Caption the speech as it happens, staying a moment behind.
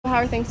How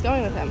are things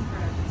going with him?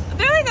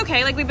 They're like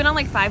okay, like we've been on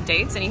like 5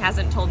 dates and he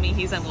hasn't told me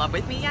he's in love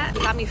with me yet.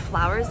 He got me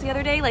flowers the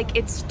other day, like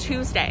it's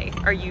Tuesday.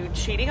 Are you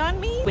cheating on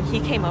me? When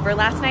he came over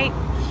last night,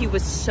 he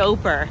was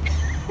sober.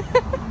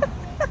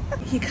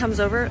 He comes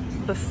over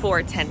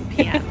before 10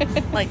 p.m.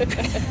 Like,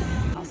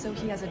 also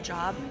he has a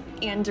job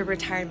and a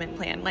retirement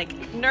plan. Like,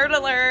 nerd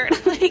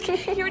alert. Like,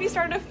 he already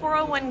started a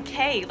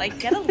 401k. Like,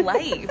 get a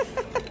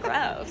life.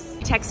 Gross.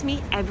 He texts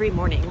me every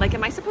morning. Like,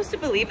 am I supposed to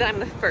believe that I'm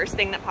the first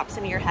thing that pops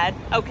into your head?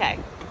 Okay.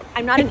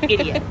 I'm not an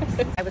idiot.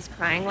 I was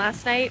crying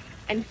last night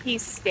and he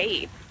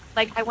stayed.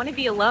 Like, I want to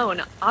be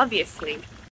alone, obviously.